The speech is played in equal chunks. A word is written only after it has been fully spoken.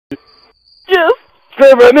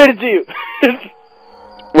Trevor, I made it to you!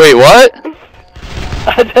 Wait, what?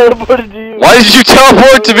 I teleported to you. Why did you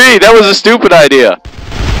teleport to me? That was a stupid idea.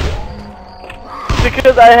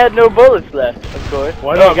 Because I had no bullets left, of course.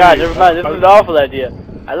 Why Oh not god, me? never mind, this is an awful idea.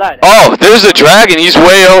 I lied. Oh, there's a dragon. He's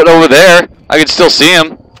way out over there. I can still see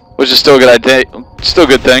him, which is still a good idea. Still a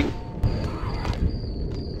good thing.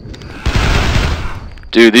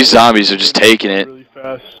 Dude, these zombies are just taking it. Really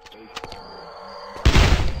fast.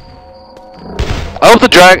 I hope the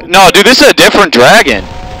dragon. No, dude, this is a different dragon.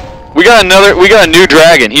 We got a new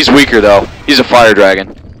dragon. He's weaker though. He's a fire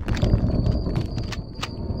dragon.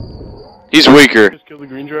 He's weaker. Just kill the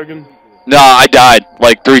green dragon. Nah, I died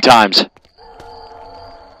like 3 times.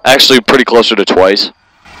 Actually, pretty closer to twice.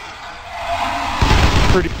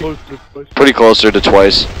 Pretty close to this place. Pretty closer to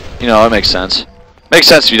twice. You know, it makes sense. Makes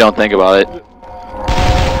sense if you don't think about it.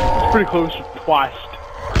 It's pretty close to twice,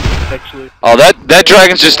 actually. Oh, that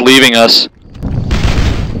dragon's just leaving us.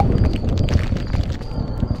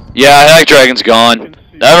 Yeah, that dragon's gone.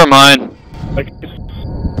 Never mind.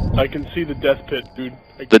 I can see the death pit, dude.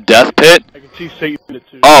 The death pit? I can see Satan in it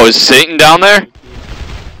too. Oh, is Satan down there?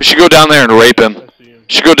 We should go down there and rape him. We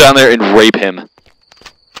should go down there and rape him.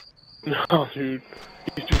 No, dude.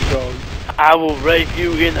 He's too strong. I will rape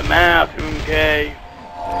you in the mouth, okay?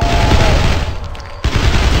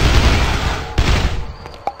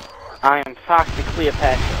 I am Foxy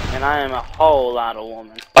Cleopatra, and I am a whole lot of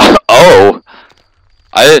woman. Oh,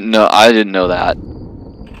 I didn't know that.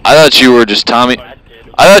 I thought you were just Tommy.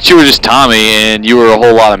 I thought you were just Tommy, and you were a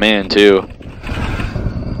whole lot of man too.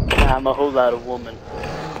 I'm a whole lot of woman.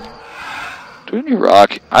 Do we have any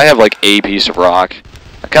rock? I have like a piece of rock.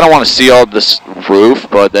 I kind of want to see all of this roof,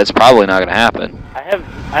 but that's probably not gonna happen.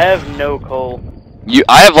 I have no coal.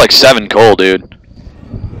 I have like 7 coal, dude.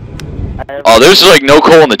 Oh, there's like no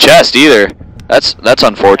coal in the chest either. That's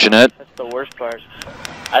unfortunate. That's the worst part.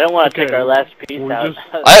 I don't want to take our last piece out.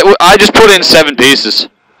 I just put in 7 pieces.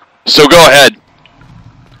 So go ahead.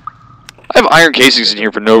 I have iron casings in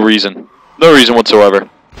here for no reason. No reason whatsoever.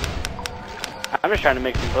 I'm just trying to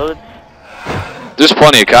make some bullets. There's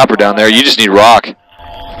plenty of copper down there. You just need rock.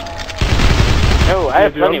 No, I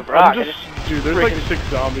have plenty of rock. Dude, there's like 6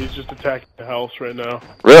 zombies just attacking the house right now.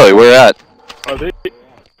 Really? Where at? Are they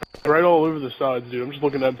right all over the sides, dude? I'm just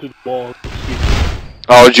looking at them through the wall.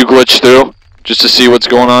 Oh, did you glitch through? Just to see what's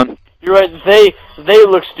going on? You're right, they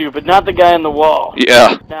look stupid, not the guy on the wall.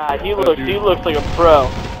 Yeah. Nah, he looks like a pro.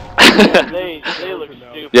 they look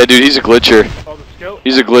stupid. Yeah, dude, he's a glitcher.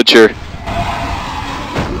 He's a glitcher.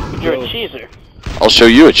 You're a cheeser. I'll show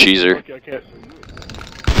you a cheeser. Okay, I can't.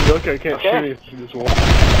 Okay, I can't shoot anything through this wall.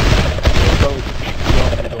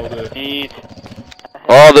 Eat.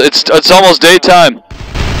 Oh, it's almost daytime.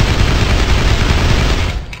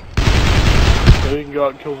 So you can go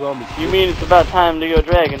out and kill zombies. You mean it's about time to go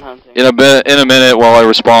dragon hunting? In a minute while I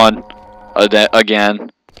respawn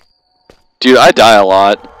again. Dude, I die a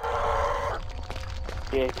lot.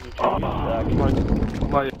 Yeah, you suck.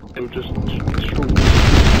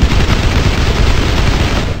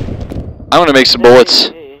 I'm gonna make some bullets.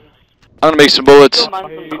 I'm gonna make some bullets.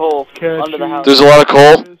 Find some coal under the house. There's a lot of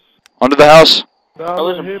coal under the house.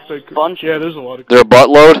 Oh, there's a bunch. Yeah, there's a lot of They're a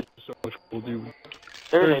buttload. so much coal, dude.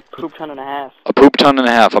 There's a poop ton and a half. A poop ton and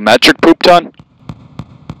a half. A metric poop ton?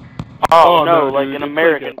 Oh, no, dude, like an it's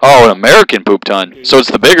American. Oh, an American poop ton. So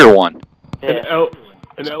it's the bigger one. Yeah.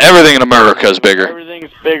 Everything in America is bigger.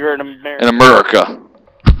 Everything's bigger in America. In America.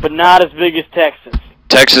 But not as big as Texas.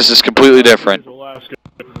 Texas is completely different. Alaska.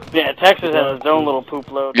 Yeah, Texas has its own little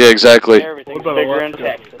poop load. Yeah, exactly. Everything's What about bigger in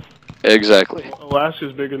Alaska? Texas. Exactly.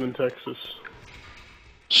 Alaska's bigger than Texas.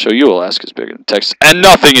 Show you Alaska's bigger than Texas. And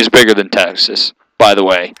nothing is bigger than Texas, by the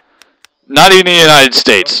way. Not even the United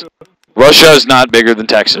States. Russia is not bigger than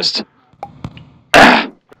Texas.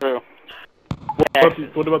 True.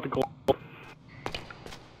 What about the gold?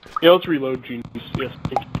 Yeah, let's reload, genius. Yes.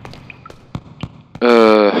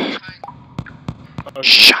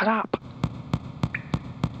 Shut up.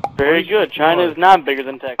 Very good. China is not bigger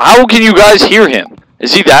than Texas. How can you guys hear him?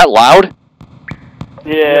 Is he that loud?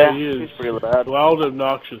 Yeah, he is. he's pretty loud. Loud and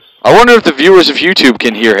obnoxious. I wonder if the viewers of YouTube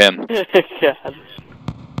can hear him. God.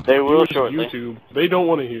 They will shortly. YouTube. They don't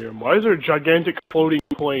want to hear him. Why is there gigantic floating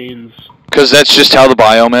planes? Because that's just how the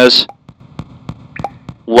biome is.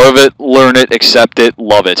 Love it, learn it, accept it,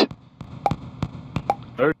 love it.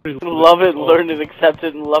 Love it, learn it, accept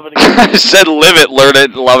it, and love it. I said live it, learn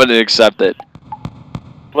it, love it, and accept it.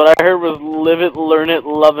 What I heard was live it, learn it,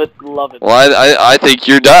 love it, love it. Well, I think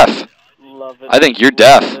you're deaf. Love it. I think you're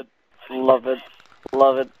deaf. Love it.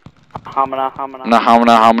 Love it. Hamana, hamana.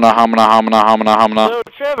 Hamana, hamana, hamana, hamana, hamana, hamana. So,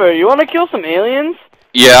 Trevor, you want to kill some aliens?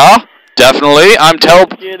 Yeah? Definitely. I'm Just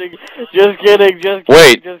kidding. Just kidding. Just kidding.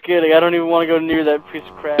 Wait. Just kidding. I don't even want to go near that piece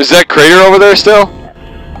of crap. Is that crater over there still?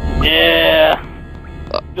 Yeah.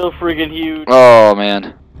 Still freaking huge. Oh,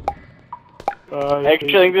 man. Actually, I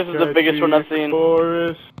think this is the biggest one I've seen.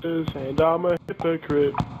 And I'm a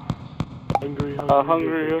hypocrite.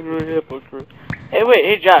 Hungry hypocrite. Hey, wait.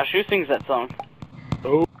 Hey, Josh. Who sings that song?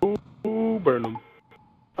 Oh, burn them.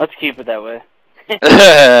 Let's keep it that way.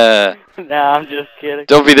 Don't Nah, I'm just kidding.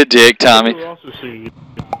 be the dick, Tommy. You were also singing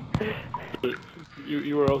it.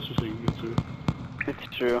 You were also singing it, too.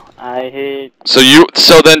 It's true. I hate... So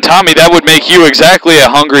then, Tommy, that would make you exactly a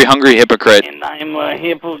hungry hypocrite. And I'm a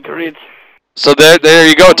hypocrite. So there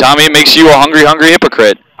you go, Tommy. It makes you a hungry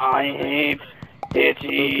hypocrite. I hate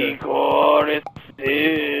itchy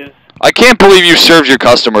choruses. I can't believe you served your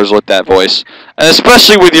customers with that voice. And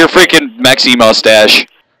especially with your freaking Mexi mustache.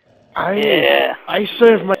 I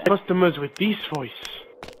serve my customers with this voice.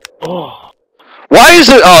 Oh. Why is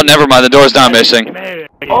it... Oh, never mind. The door's not missing.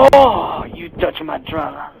 Oh, you touch my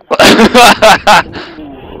drum.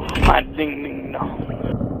 My ding ding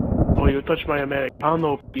dong. Oh, you touch my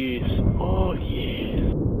Americano piece. Oh, yes.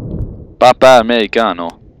 Papa Americano.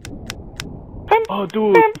 Oh,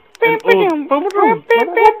 dude.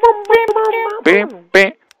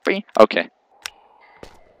 Okay.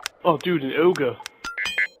 Oh, dude, an ogre.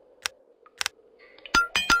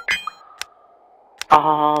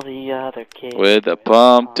 All the other kids. With the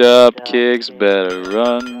pumped up kicks, better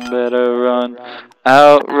run.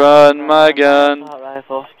 Outrun my gun.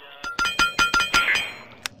 Rifle.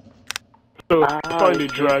 So, find a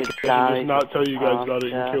dragon and just not tell you guys about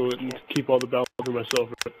it and kill it and keep all the battle for myself.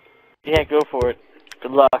 Yeah, go for it.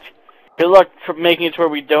 Good luck. Good luck for making it to where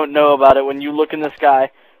we don't know about it. When you look in the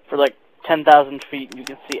sky for like 10,000 feet, you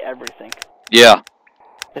can see everything. Yeah.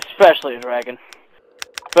 Especially a dragon.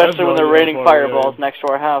 Especially when they're raining fireballs next to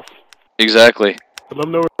our house. Exactly. Let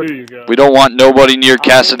them know where you guys. We don't want nobody near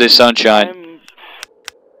Casa de Sunshine.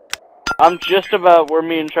 I'm just about where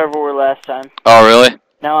me and Trevor were last time. Oh, really?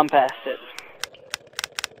 Now I'm past it.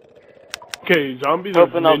 Okay, zombies are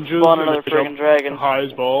Hoping I'll ninjas spawn and another they friggin' jump dragon. high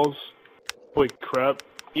as balls. Holy crap.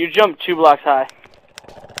 You jump 2 blocks high.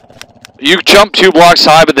 You jump 2 blocks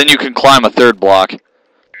high, but then you can climb a 3rd block.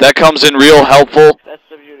 That comes in real helpful. That's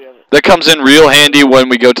the beauty of it. That comes in real handy when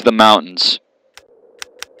we go to the mountains.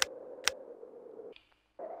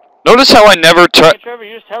 Notice how I never Hey, Trevor,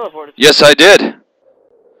 you just teleported. Yes, I did.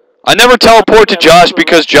 I never teleport to Josh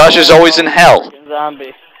because Josh is always in hell.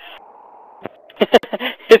 Zombie.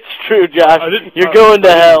 It's true, Josh. You're going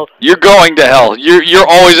to hell. You're going to hell. You're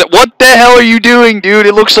always... What the hell are you doing, dude?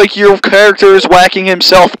 It looks like your character is whacking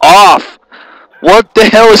himself off. What the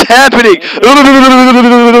hell is happening?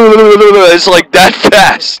 It's like that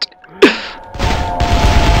fast.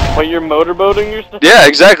 What, you're motorboating yourself? Yeah,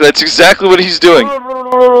 exactly. That's exactly what he's doing.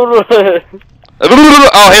 Oh,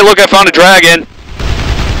 hey, look, I found a dragon.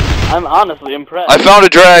 I'm honestly impressed. I found a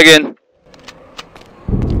dragon.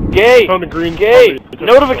 Gay! Found a green Gay! zombie.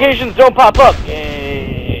 Notifications don't pop up!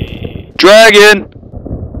 Gay! Dragon!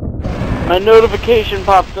 My notification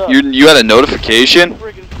popped up. You had a notification?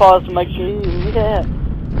 Freaking paused my game, yeah.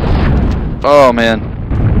 Oh, man.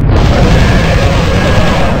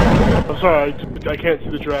 I'm sorry, I can't see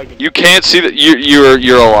the dragon. You can't see the...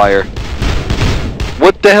 You're a liar.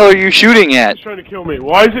 What the hell are you shooting at? It's trying to kill me.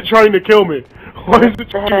 Why is it trying to kill me? Why is it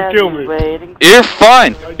trying to kill me? You're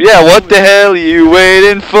fine. Yeah, what the hell are you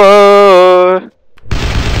waiting for?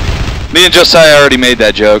 Me and Josiah already made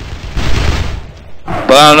that joke.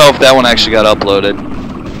 But I don't know if that one actually got uploaded.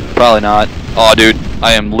 Probably not. Oh, dude,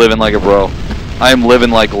 I am living like a bro. I am living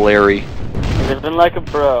like Larry. Living like a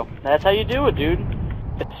bro. That's how you do it, dude.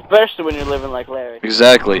 Especially when you're living like Larry.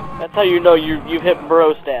 Exactly. That's how you know you've hit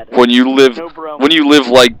bro status. When you live, no bromo. When you live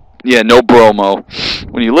like, yeah, no bromo.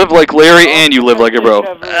 When you live like Larry and you live like a bro.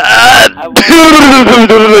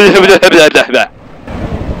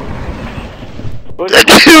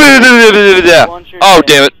 Oh,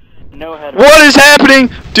 damn it. No header. What is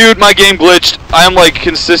happening? Dude, my game glitched. I'm like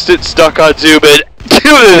consistent stuck on Zubid.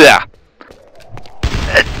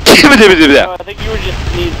 No, I think you were just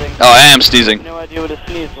sneezing. Oh, I am sneezing. No idea what a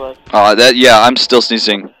sneeze was. Oh, yeah, I'm still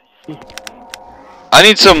sneezing. I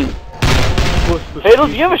need some... Fatal,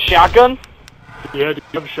 do you have a shotgun? Yeah, you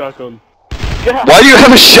have a shotgun. God. Why do you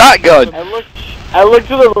have a shotgun? I look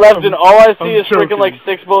to the left and all I see is joking. freaking like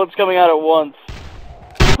 6 bullets coming out at once.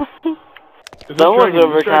 Someone's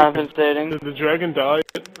overcompensating. Did the dragon die?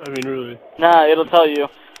 I mean, really. Nah, it'll tell you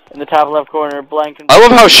in the top left corner, blank. And I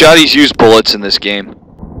love how shotties use bullets in this game.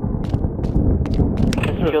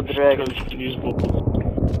 killed the dragon. Use bullets. It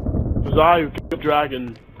was I who killed the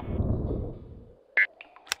dragon.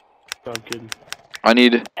 No, I'm kidding. I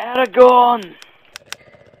need... Add a gun!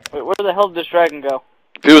 Wait, where the hell did this dragon go?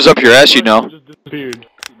 If it was up your ass, you know. He just disappeared.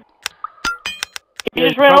 He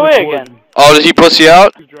just ran away again. Oh, did he pussy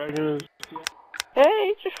out? The dragon is... Hey,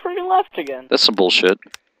 he just freaking left again. That's some bullshit.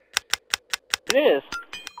 It is.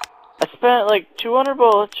 I spent like 200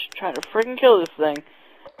 bullets trying to freaking kill this thing.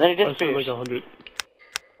 Then he I spent disappears. like 100.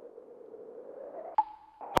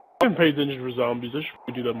 I haven't paid attention for zombies. I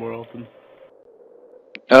should do that more often.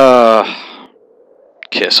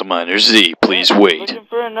 Castleminer Z, please wait. Looking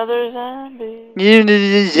for another zombie.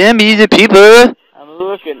 You zombies are people. I'm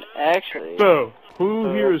looking, actually. So,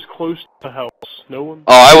 who here is close to the house? No one?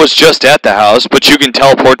 Oh, I was just at the house, but you can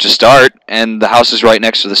teleport to start, and the house is right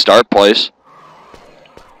next to the start place.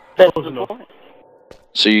 That's Close the enough. point.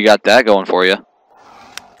 So you got that going for you.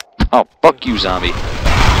 Oh, fuck you, zombie.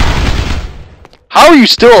 How are you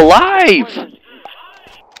still alive?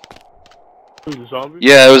 Who's the zombie?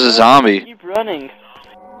 Yeah, it was a zombie. Keep running.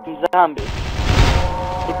 Zombie.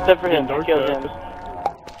 Except for him, I killed him.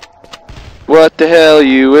 What the hell are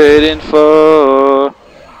you waiting for?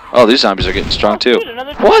 Oh, these zombies are getting strong too. Dude,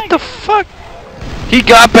 another What the dragon. fuck? He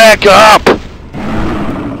got back up!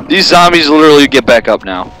 These zombies literally get back up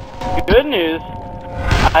now. Good news.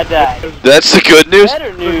 I died. That's the good news?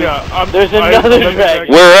 Better news. Yeah, There's another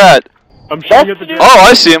dragon. Where at? I'm shooting at the That's dragon. Oh,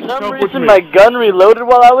 I see him. For some Teleport to reason me. my gun reloaded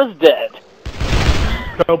while I was dead.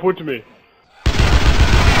 Teleport to me.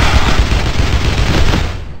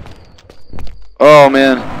 Oh,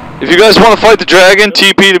 man. If you guys want to fight the dragon,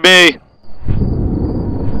 TP to me.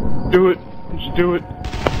 Do it. Just do it.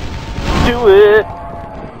 Do it.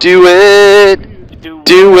 Do it.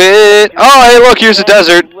 Do it. Oh, hey, look, here's the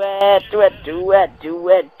desert. Do it, do it, do it, do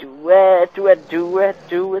it, do it, do it, do it,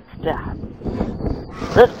 do it, stop.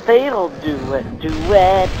 Let fatal do it, do it, do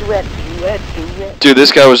it, do it, do it. Dude,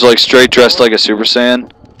 this guy was like straight dressed like a Super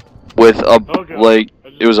Saiyan. With a, Okay. like,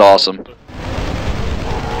 it was awesome.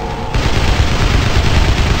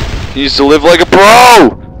 He used to live like a pro!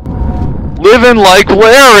 Living like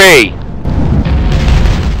Larry!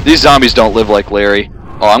 These zombies don't live like Larry.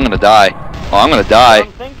 Oh, I'm gonna die. Oh, I'm gonna die.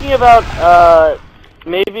 I'm thinking about,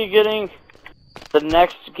 maybe getting the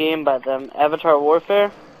next game by them, Avatar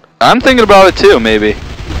Warfare. I'm thinking about it too, maybe.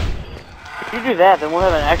 If you do that, then we'll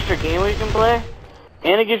have an extra game we can play.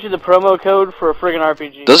 And it gives you the promo code for a friggin'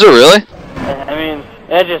 RPG. Does it really? I mean,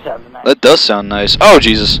 that just sounds nice. That does sound nice. Oh,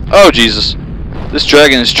 Jesus. Oh, Jesus. This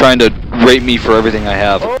dragon is trying to rape me for everything I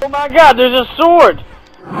have. Oh my god, there's a sword!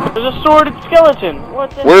 There's a sworded skeleton!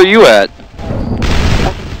 What the Where are you at?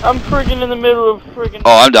 I'm friggin' in the middle of friggin'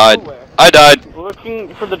 Oh, I'm died. nowhere. I died.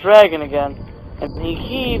 Looking for the dragon again. And he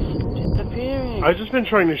keeps disappearing. I've just been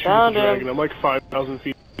trying to shoot Found the him. dragon. I'm like 5,000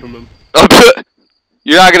 feet from him.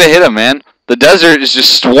 You're not gonna hit him, man. The desert is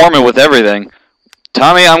just swarming with everything.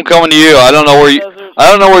 Tommy, I'm coming to you. I don't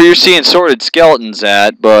know where you're seeing sorted skeletons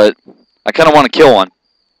at, but I kind of want to kill one.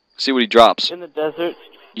 See what he drops. In the desert.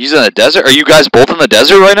 He's in the desert? Are you guys both in the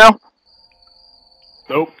desert right now?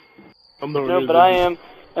 Nope. I'm nowhere No, near but the I am.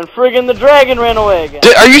 And friggin' the dragon ran away again.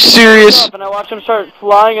 Are you serious? And I watched him start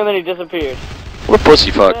flying and then he disappeared. What a pussy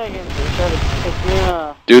fuck. Dragons, they're trying to piss me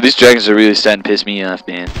off. Dude, these dragons are really starting to piss me off,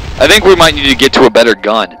 man. I think we might need to get to a better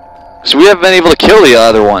gun. So we haven't been able to kill the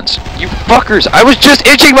other ones. You fuckers! I was just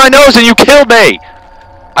itching my nose and you killed me!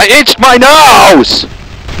 I itched my nose!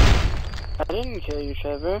 I didn't kill you,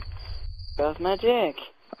 Trevor. That was my dick.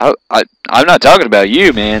 I'm not talking about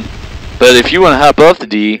you, man. But if you want to hop off the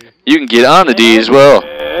D, you can get on the D as well.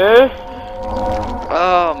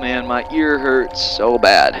 Oh man, my ear hurts so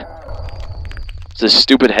bad. This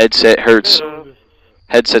stupid headset hurts.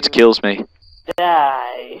 Headsets kills me.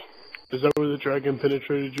 Die. Is that where the dragon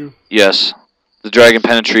penetrated you? Yes. The dragon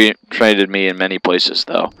penetrated me in many places,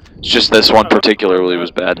 though. It's just this one particularly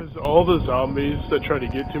was bad. Because all the zombies that try to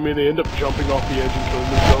get to me, they end up jumping off the edge and killing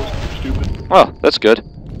themselves. They're stupid. Well, that's good.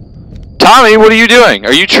 Tommy, what are you doing?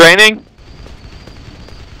 Are you training?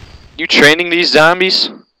 You training these zombies?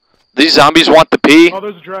 These zombies want the pee? Oh,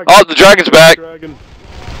 there's a dragon. Oh, the dragon's back. Dragon.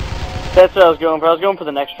 That's what I was going for. I was going for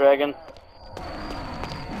the next dragon.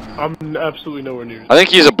 I'm absolutely nowhere near. I think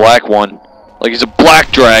he's a black one. Like he's a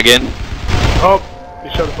black dragon. Oh, he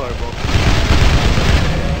shot a fireball.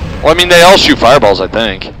 Well, I mean, they all shoot fireballs, I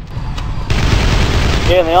think.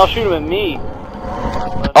 Yeah, and they all shoot him at me.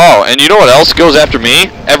 Oh, and you know what else goes after me?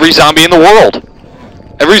 Every zombie in the world.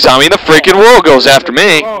 Every zombie in the freaking world goes after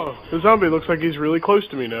me. Oh, the zombie looks like he's really close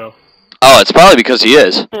to me now. Oh, it's probably because he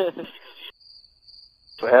is.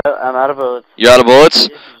 Well, I'm out of bullets. You out of bullets?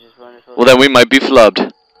 Well, then we might be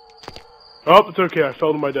flubbed. Oh, it's okay. I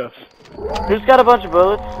fell to my death. Who's got a bunch of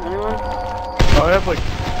bullets? Anyone? I have like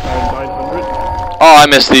 900. Oh, I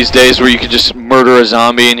miss these days where you could just murder a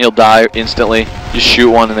zombie and he'll die instantly. Just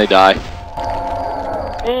shoot one and they die.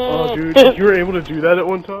 Oh, dude, you were able to do that at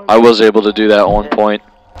one time? I was able to do that at one point.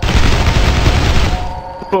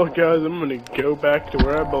 Oh, guys, I'm gonna go back to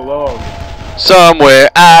where I belong. Somewhere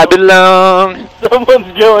I belong.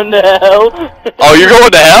 Someone's going to hell. Oh, you're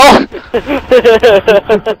going to hell?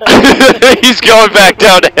 He's going back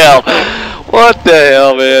down to hell. What the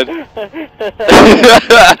hell, man?